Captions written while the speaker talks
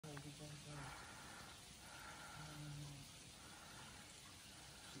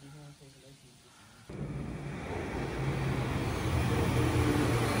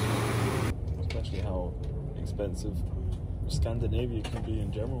expensive Scandinavia can be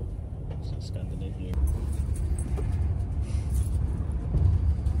in general. So Scandinavia.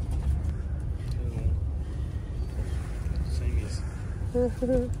 Same as.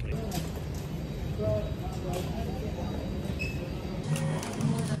 Okay.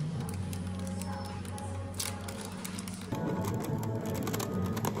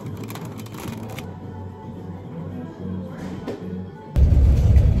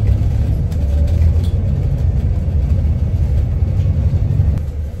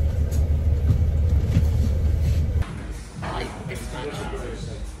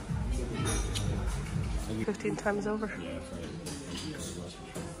 15 times over. Yeah,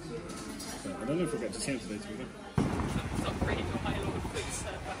 I don't know if we'll get to see him today, to be It's not pretty on my own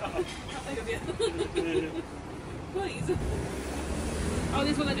Please. Oh,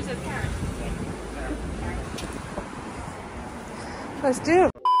 this one I just said carrot. Let's do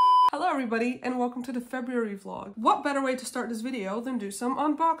it. Hello everybody and welcome to the February vlog. What better way to start this video than do some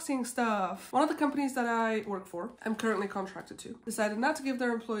unboxing stuff? One of the companies that I work for, I'm currently contracted to, decided not to give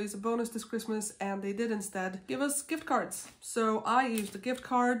their employees a bonus this Christmas, and they did instead give us gift cards. So I used the gift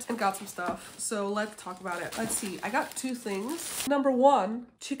cards and got some stuff. So let's talk about it. Let's see, I got two things. Number one,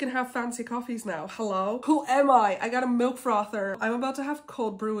 you can have fancy coffees now. Hello? Who am I? I got a milk frother. I'm about to have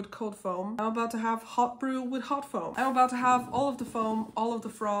cold brew with cold foam. I'm about to have hot brew with hot foam. I'm about to have all of the foam, all of the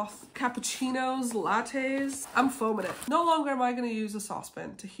froth, cappuccinos, lattes. I'm foaming it. No longer am I going to use a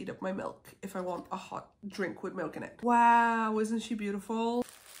saucepan to heat up my milk if I want a hot drink with milk in it. Wow, isn't she beautiful?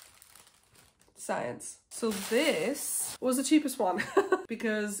 Science. So this was the cheapest one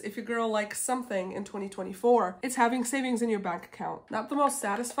because if your girl likes something in 2024, it's having savings in your bank account. Not the most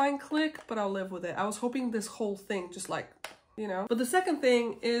satisfying click, but I'll live with it. I was hoping this whole thing just like, you know. But the second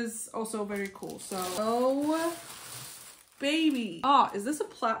thing is also very cool. So, oh baby. Is this a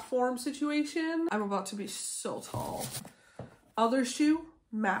platform situation? I'm about to be so tall. Other shoe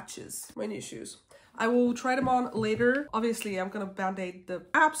matches my new shoes. I will try them on later. Obviously, I'm gonna band-aid the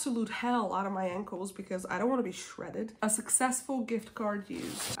absolute hell out of my ankles because I don't want to be shredded. A successful gift card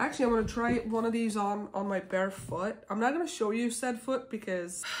used. Actually, I'm gonna try one of these on my bare foot. I'm not gonna show you said foot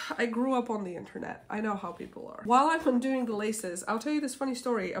because I grew up on the internet. I know how people are. While I'm undoing the laces, I'll tell you this funny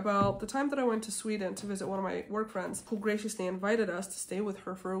story about the time that I went to Sweden to visit one of my work friends who graciously invited us to stay with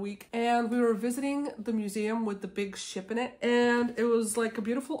her for a week. And we were visiting the museum with the big ship in it. And it was like a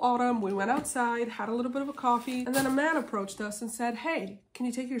beautiful autumn. We went outside, had a little bit of a coffee, and then a man approached us and said, "Hey, can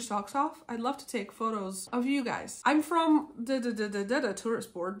you take your socks off? I'd love to take photos of you guys. I'm from the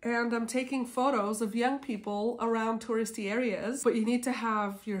tourist board and I'm taking photos of young people around touristy areas, but you need to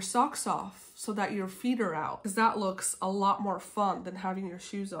have your socks off so that your feet are out because that looks a lot more fun than having your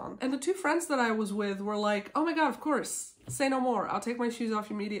shoes on." And the two friends that I was with were like, "Oh my god, of course, say no more, I'll take my shoes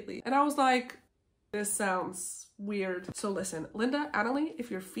off immediately." And I was like, this sounds weird. So listen, Linda, Annalie,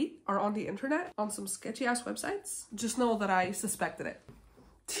 if your feet are on the internet, on some sketchy ass websites, just know that I suspected it.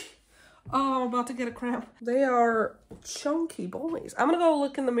 Oh, I'm about to get a cramp. They are chunky boys. I'm gonna go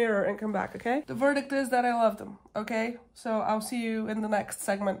look in the mirror and come back, okay? The verdict is that I love them, okay? So I'll see you in the next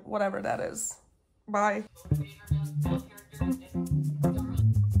segment, whatever that is. Bye.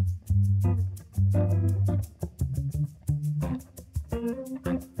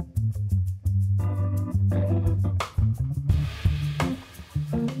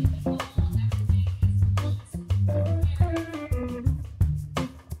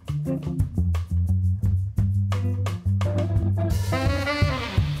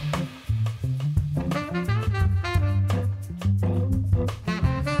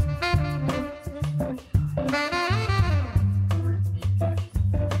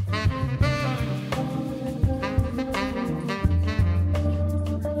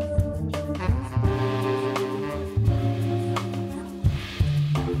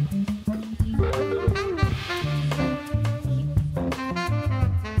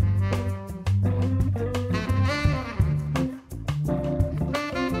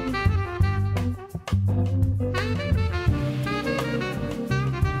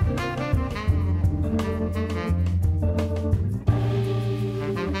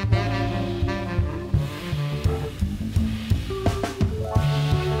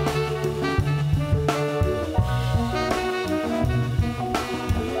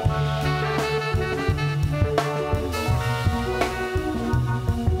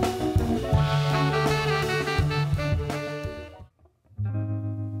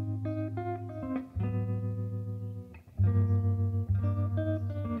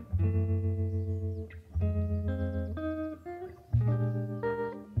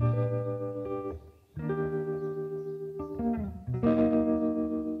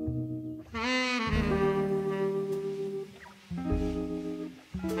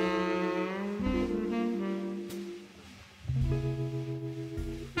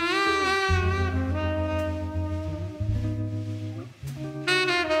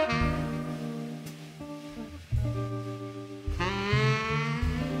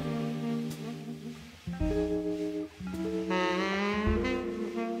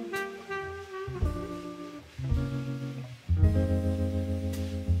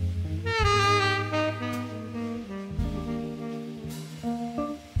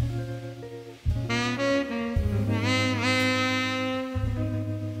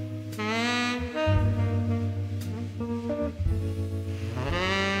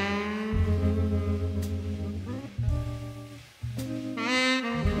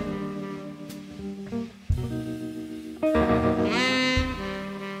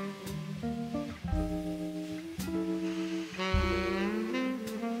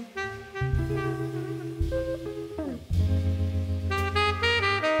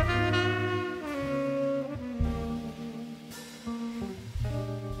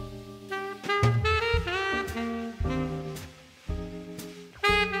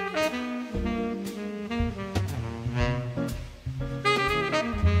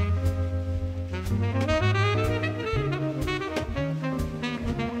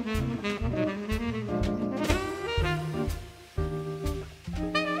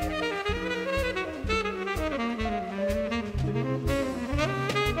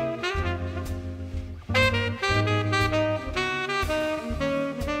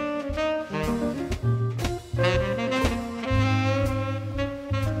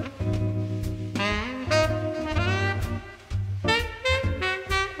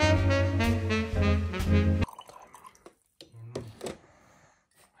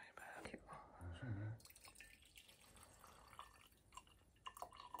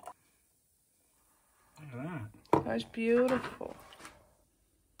 That's beautiful.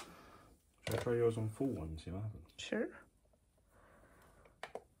 Should I try yours on full one, see what happens? Sure.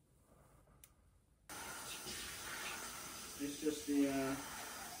 It's just the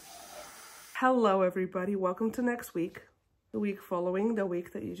Hello everybody, welcome to next week. The week following the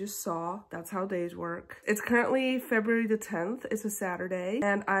week that you just saw. That's how days work. It's currently February the 10th. It's a Saturday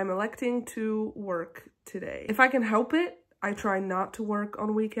and I'm electing to work today. If I can help it, I try not to work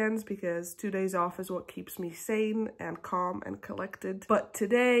on weekends because 2 days off is what keeps me sane and calm and collected. But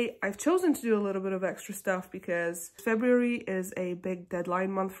today I've chosen to do a little bit of extra stuff because February is a big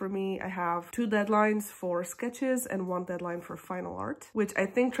deadline month for me. I have 2 deadlines for sketches and 1 deadline for final art, which I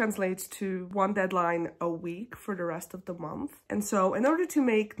think translates to 1 deadline a week for the rest of the month. And so in order to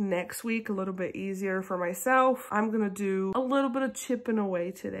make next week a little bit easier for myself, I'm gonna do a little bit of chipping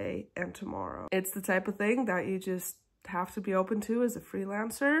away today and tomorrow. It's the type of thing that you just have to be open to as a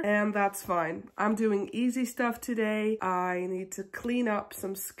freelancer, and that's fine. I'm doing easy stuff today. I need to clean up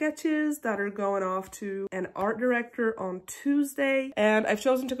some sketches that are going off to an art director on Tuesday, and I've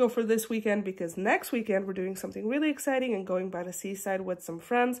chosen to go for this weekend because next weekend we're doing something really exciting and going by the seaside with some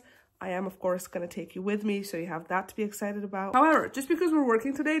friends. I am, of course, going to take you with me, so you have that to be excited about. However, just because we're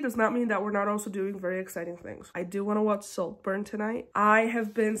working today does not mean that we're not also doing very exciting things. I do want to watch Saltburn tonight. I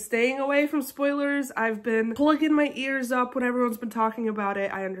have been staying away from spoilers. I've been plugging my ears up when everyone's been talking about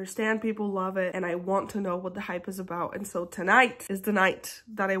it. I understand people love it, and I want to know what the hype is about. And so tonight is the night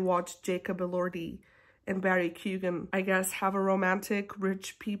that I watch Jacob Elordi and Barry Keoghan, I guess, have a romantic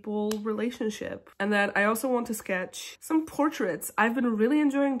rich people relationship. And then I also want to sketch some portraits. I've been really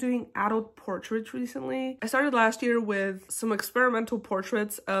enjoying doing adult portraits recently. I started last year with some experimental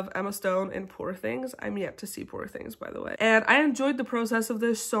portraits of Emma Stone in Poor Things. I'm yet to see Poor Things, by the way. And I enjoyed the process of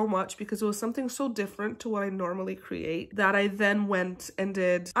this so much because it was something so different to what I normally create that I then went and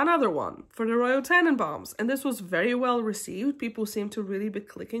did another one for the Royal Tenenbaums. And this was very well received. People seem to really be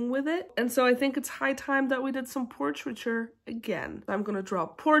clicking with it. And so I think it's high time that we did some portraiture again. I'm gonna draw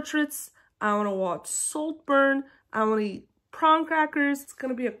portraits. I want to watch Saltburn. I want to eat prawn crackers. It's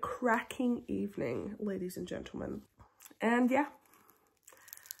gonna be a cracking evening, ladies and gentlemen. And yeah,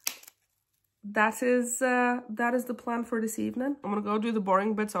 that is the plan for this evening. I'm gonna go do the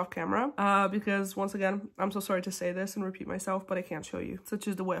boring bits off camera because once again, I'm so sorry to say this and repeat myself, but I can't show you. Such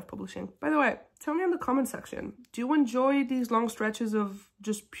is the way of publishing. By the way, tell me in the comment section, do you enjoy these long stretches of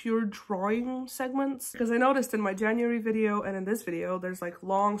just pure drawing segments? Because I noticed in my January video and in this video, there's like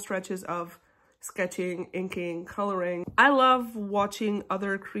long stretches of sketching, inking, coloring. I love watching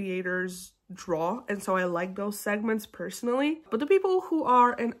other creators draw, and so I like those segments personally. But the people who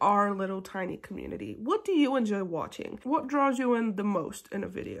are in our little tiny community, what do you enjoy watching? What draws you in the most in a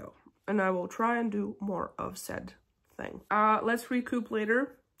video? And I will try and do more of said thing. Let's recoup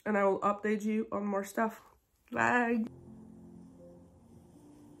later and I will update you on more stuff. Bye.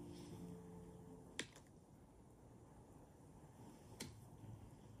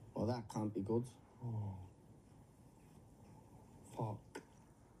 Oh, that can't be good. Oh. Fuck.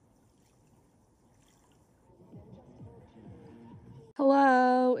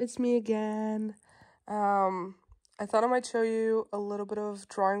 Hello, it's me again. I thought I might show you a little bit of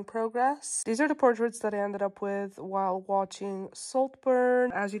drawing progress. These are the portraits that I ended up with while watching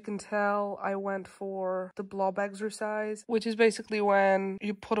Saltburn. As you can tell, I went for the blob exercise, which is basically when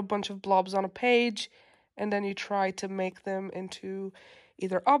you put a bunch of blobs on a page and then you try to make them into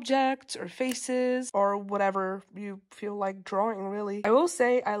either objects or faces or whatever you feel like drawing, really. I will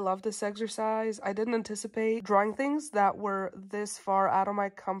say I love this exercise. I didn't anticipate drawing things that were this far out of my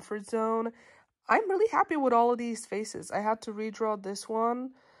comfort zone. I'm really happy with all of these faces. I had to redraw this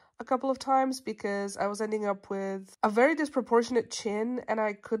one a couple of times because I was ending up with a very disproportionate chin and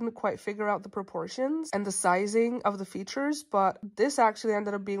I couldn't quite figure out the proportions and the sizing of the features, but this actually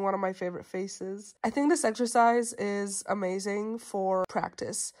ended up being one of my favorite faces. I think this exercise is amazing for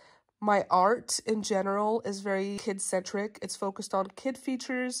practice. My art in general is very kid-centric. It's focused on kid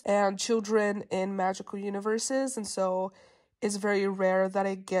features and children in magical universes, and so it's very rare that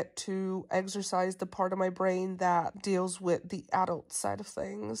I get to exercise the part of my brain that deals with the adult side of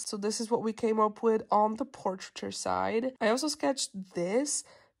things. So this is what we came up with on the portraiture side. I also sketched this.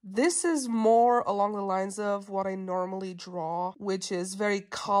 This is more along the lines of what I normally draw, which is very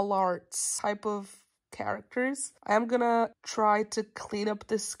col arts type of characters. I am gonna try to clean up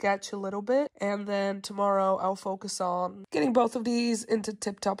this sketch a little bit, and then tomorrow I'll focus on getting both of these into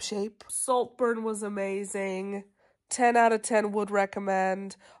tip-top shape. Saltburn was amazing. 10 out of 10 would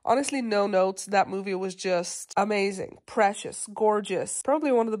recommend. Honestly, no notes. That movie was just amazing, precious, gorgeous.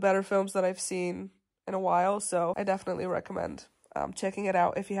 Probably one of the better films that I've seen in a while, so I definitely recommend checking it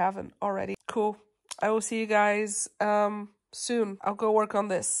out if you haven't already. Cool. I will see you guys soon. I'll go work on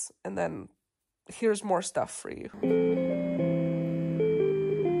this, and then here's more stuff for you.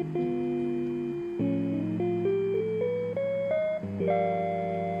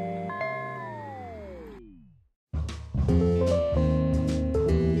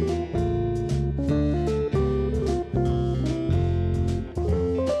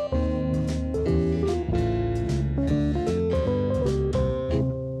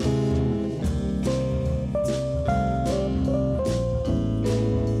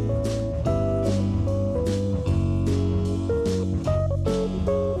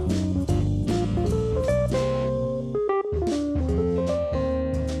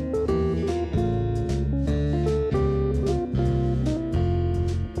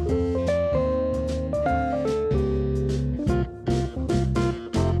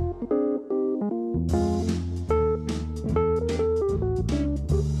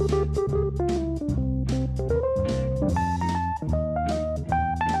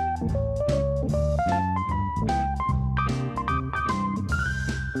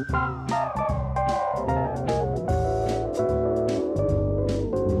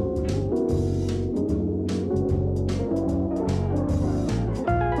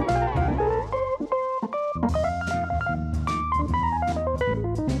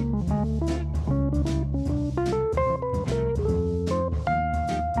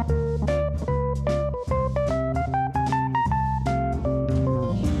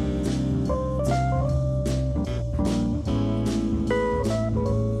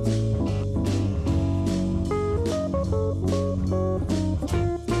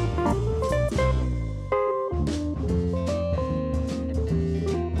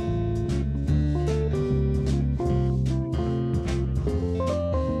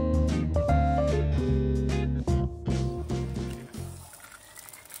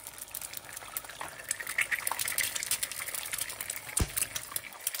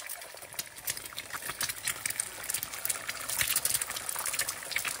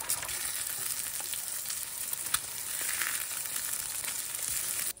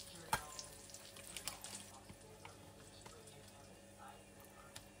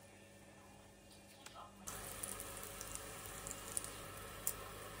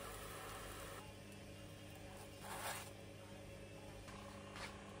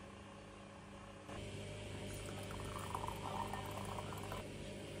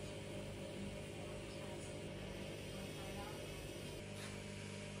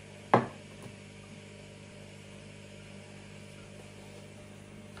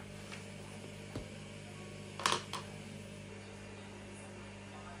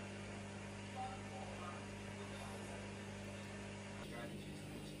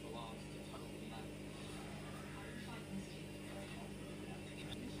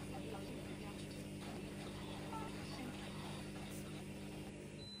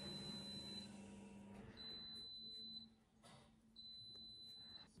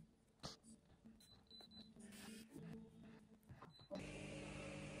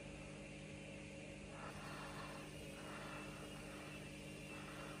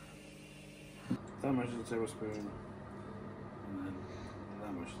 That much is a tablespoon, and then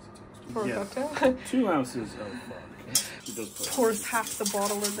that much is a tablespoon. For a Yeah. cocktail? 2 ounces of vodka. She does put Pours half the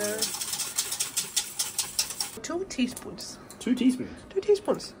bottle in there. 2 teaspoons. 2 teaspoons. 2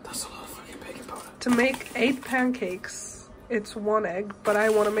 teaspoons. That's a lot of fucking baking powder. To make 8 pancakes, it's 1 egg, but I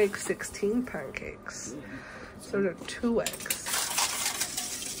want to make 16 pancakes. So there are 2 eggs.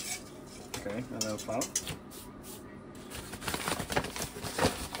 Okay, and then flour.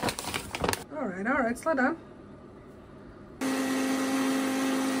 Alright, slow down.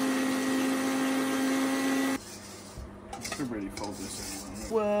 I could really fold this anyway.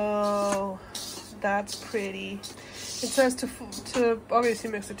 Whoa, that's pretty. It says to obviously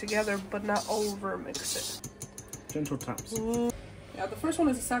mix it together, but not over mix it. Gentle taps. Ooh. Yeah, the first one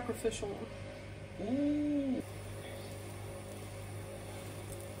is a sacrificial one. Ooh.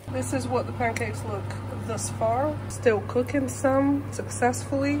 This is what the pancakes look thus far. Still cooking some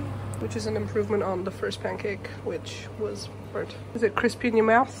successfully, which is an improvement on the first pancake, which was burnt. Is it crispy in your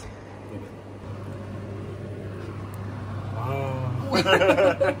mouth?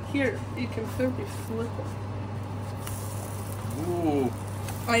 Here, you can feel me flipping. Ooh.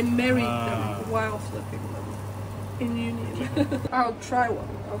 I married them while flipping them in union. I'll try one.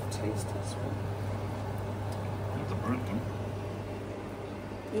 I'll taste this one. That's a burnt one.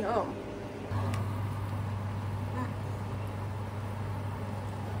 Yum.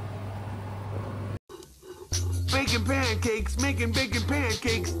 Baking pancakes, making bacon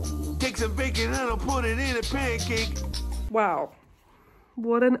pancakes. Take some bacon and I'll put it in a pancake. Wow.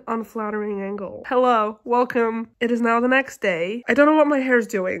 What an unflattering angle. Hello, welcome. It is now the next day. I don't know what my hair's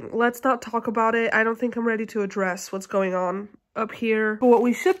doing. Let's not talk about it. I don't think I'm ready to address what's going on up here. But what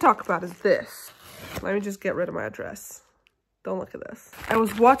we should talk about is this. Let me just get rid of my address. Don't look at this. I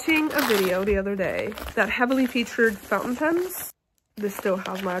was watching a video the other day that heavily featured fountain pens. This still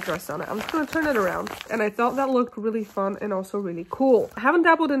has my address on it. I'm just gonna turn it around. And I thought that looked really fun and also really cool. I haven't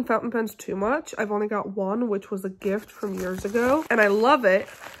dabbled in fountain pens too much. I've only got one, which was a gift from years ago. And I love it,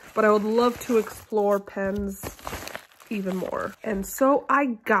 but I would love to explore pens even more. And so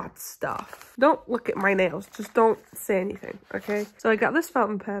I got stuff. Don't look at my nails. Just don't say anything, okay? So I got this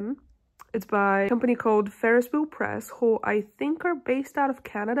fountain pen. It's by a company called Ferris Wheel Press, who I think are based out of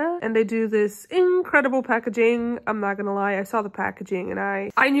Canada. And they do this incredible packaging. I'm not gonna lie, I saw the packaging and I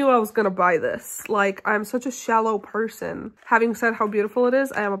knew I was gonna buy this. Like, I'm such a shallow person. Having said how beautiful it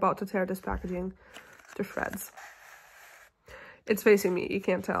is, I am about to tear this packaging to shreds. It's facing me, you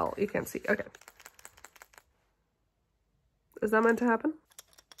can't tell, you can't see. Okay. Is that meant to happen?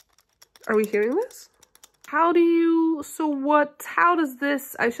 Are we hearing this? How does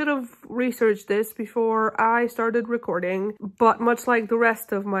this, I should have researched this before I started recording, but much like the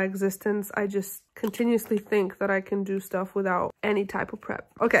rest of my existence, I just continuously think that I can do stuff without any type of prep.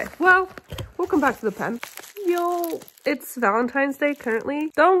 Okay, well, we'll come back to the pen. Yo, it's Valentine's Day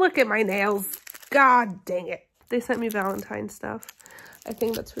currently. Don't look at my nails. God dang it. They sent me Valentine's stuff. I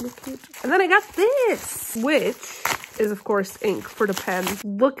think that's really cute. And then I got this, which is of course ink for the pen.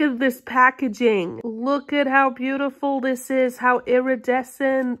 Look at this packaging. Look at how beautiful this is, how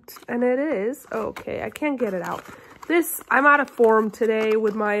iridescent. And it is. Okay, I can't get it out. I'm out of form today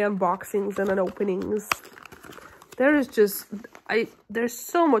with my unboxings and openings. There's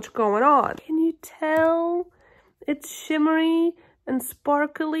so much going on. Can you tell? It's shimmery and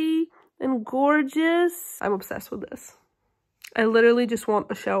sparkly and gorgeous. I'm obsessed with this. I literally just want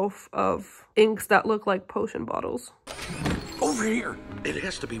a shelf of inks that look like potion bottles. Over here. It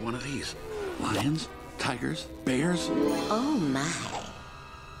has to be one of these. Lions, tigers, bears. Oh my.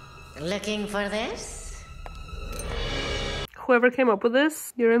 Looking for this? Whoever came up with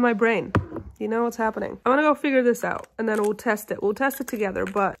this, you're in my brain. You know what's happening. I'm gonna go figure this out and then we'll test it. We'll test it together,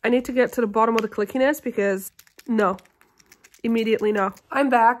 but I need to get to the bottom of the clickiness because no. Immediately no. I'm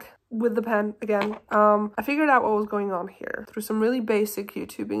back with the pen again. I figured out what was going on here through some really basic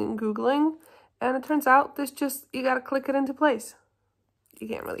YouTubing and Googling, and it turns out you gotta click it into place. You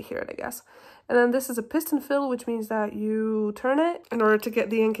can't really hear it, I guess. And then this is a piston fill, which means that you turn it in order to get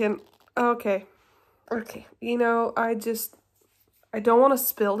the ink in. Okay. You know, I don't want to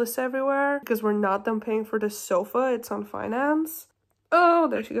spill this everywhere because we're not done paying for this sofa. It's on finance. Oh,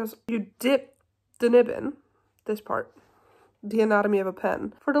 there she goes. You dip the nib in, this part. The anatomy of a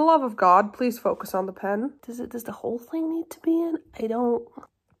pen. For the love of God, please focus on the pen. Does the whole thing need to be in? I don't...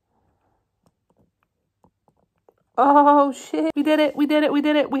 Oh shit. We did it.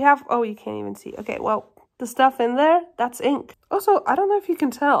 We have... Oh, you can't even see. Okay, well, the stuff in there, that's ink. Also, I don't know if you can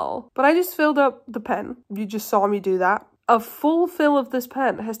tell, but I just filled up the pen. You just saw me do that. A full fill of this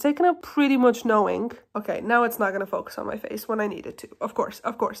pen has taken up pretty much no ink. Okay, now it's not gonna focus on my face when I need it to. Of course.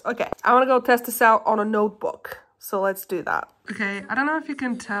 Okay, I wanna go test this out on a notebook. So let's do that. Okay, I don't know if you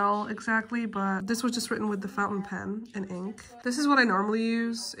can tell exactly, but this was just written with the fountain pen and ink. This is what I normally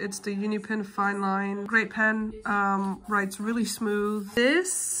use. It's the Unipin Fine Line. Great pen, writes really smooth.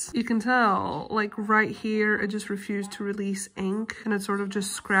 This, you can tell, like right here, it just refused to release ink and it sort of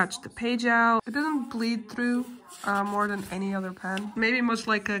just scratched the page out. It doesn't bleed through more than any other pen. Maybe much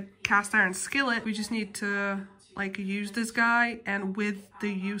like a cast iron skillet, we just need to like use this guy, and with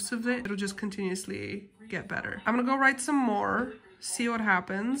the use of it, it'll just continuously get better. I'm gonna go write some more, see what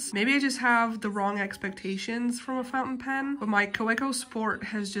happens. Maybe I just have the wrong expectations from a fountain pen, but my Coeco Sport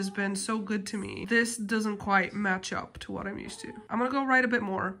has just been so good to me. This doesn't quite match up to what I'm used to. I'm gonna go write a bit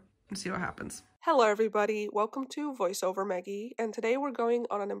more and see what happens. Hello everybody, welcome to Voiceover Meggie, and today we're going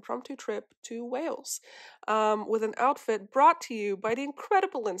on an impromptu trip to Wales with an outfit brought to you by the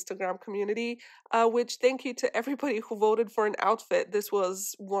incredible Instagram community, which thank you to everybody who voted for an outfit. This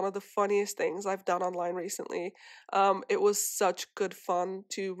was one of the funniest things I've done online recently. It was such good fun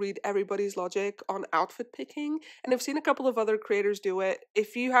to read everybody's logic on outfit picking, and I've seen a couple of other creators do it.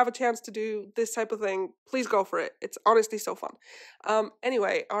 If you have a chance to do this type of thing, please go for it. It's honestly so fun.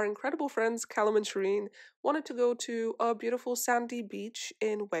 Anyway, our incredible friends Callum and Shireen wanted to go to a beautiful sandy beach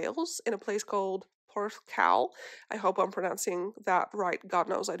in Wales in a place called Porthcawl. I hope I'm pronouncing that right. God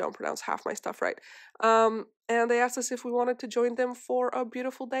knows I don't pronounce half my stuff right. And they asked us if we wanted to join them for a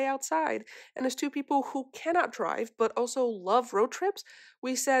beautiful day outside. And as two people who cannot drive but also love road trips,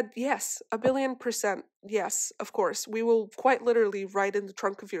 we said yes, 1,000,000,000% yes, of course. We will quite literally ride in the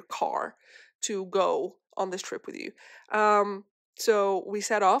trunk of your car to go on this trip with you. So we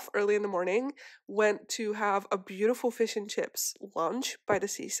set off early in the morning, went to have a beautiful fish and chips lunch by the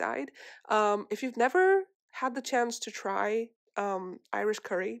seaside. If you've never had the chance to try Irish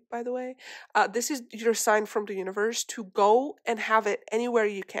curry, by the way, this is your sign from the universe to go and have it anywhere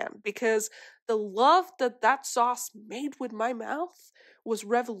you can, because the love that sauce made with my mouth was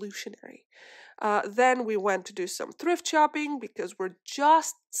revolutionary. Then we went to do some thrift shopping because we're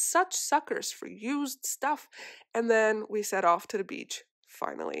just such suckers for used stuff. And then we set off to the beach,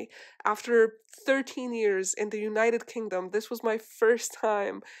 finally. After 13 years in the United Kingdom, this was my first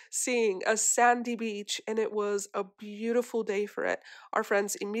time seeing a sandy beach, and it was a beautiful day for it. Our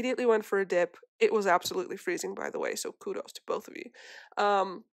friends immediately went for a dip. It was absolutely freezing, by the way, so kudos to both of you.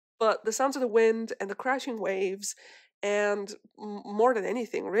 But the sounds of the wind and the crashing waves, and more than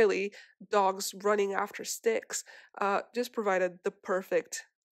anything, really, dogs running after sticks, just provided the perfect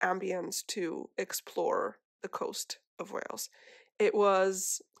ambience to explore the coast of Wales. It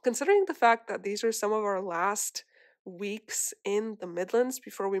was, considering the fact that these are some of our last weeks in the Midlands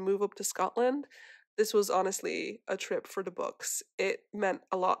before we move up to Scotland, this was honestly a trip for the books. It meant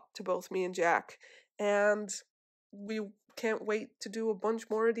a lot to both me and Jack, and we can't wait to do a bunch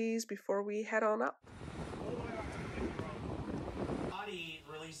more of these before we head on up. Body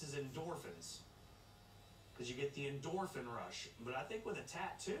releases endorphins because you get the endorphin rush, but I think with a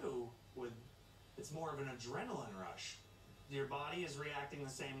tattoo, it's more of an adrenaline rush. Your body is reacting the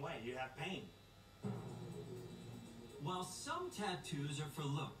same way. You have pain. While some tattoos are for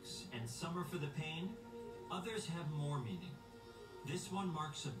looks and some are for the pain, others have more meaning. This one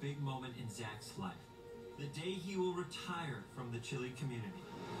marks a big moment in Zach's life, the day he will retire from the Chile community.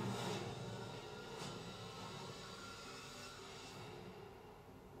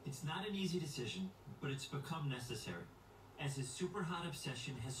 It's not an easy decision, but it's become necessary, as his super hot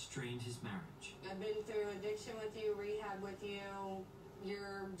obsession has strained his marriage. I've been through addiction with you, rehab with you,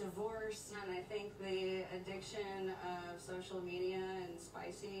 your divorce, and I think the addiction of social media and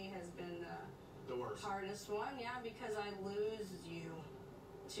spicy has been The worst. hardest one, yeah, because I lose you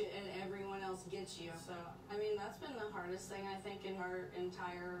and everyone else gets you. So, I mean, that's been the hardest thing, I think, in our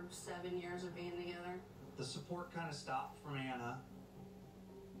entire 7 years of being together. The support kind of stopped from Anna.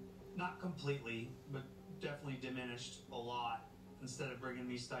 Not completely, but definitely diminished a lot. Instead of bringing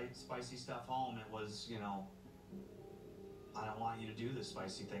me spicy stuff home, it was, I don't want you to do this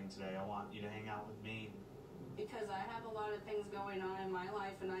spicy thing today. I want you to hang out with me. Because I have a lot of things going on in my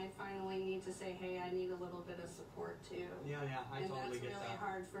life, and I finally need to say, hey, I need a little bit of support too. Yeah, I totally get that. And that's really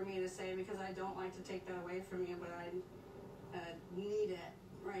hard for me to say, because I don't like to take that away from you, but I need it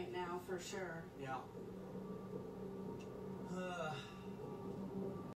right now for sure. Yeah.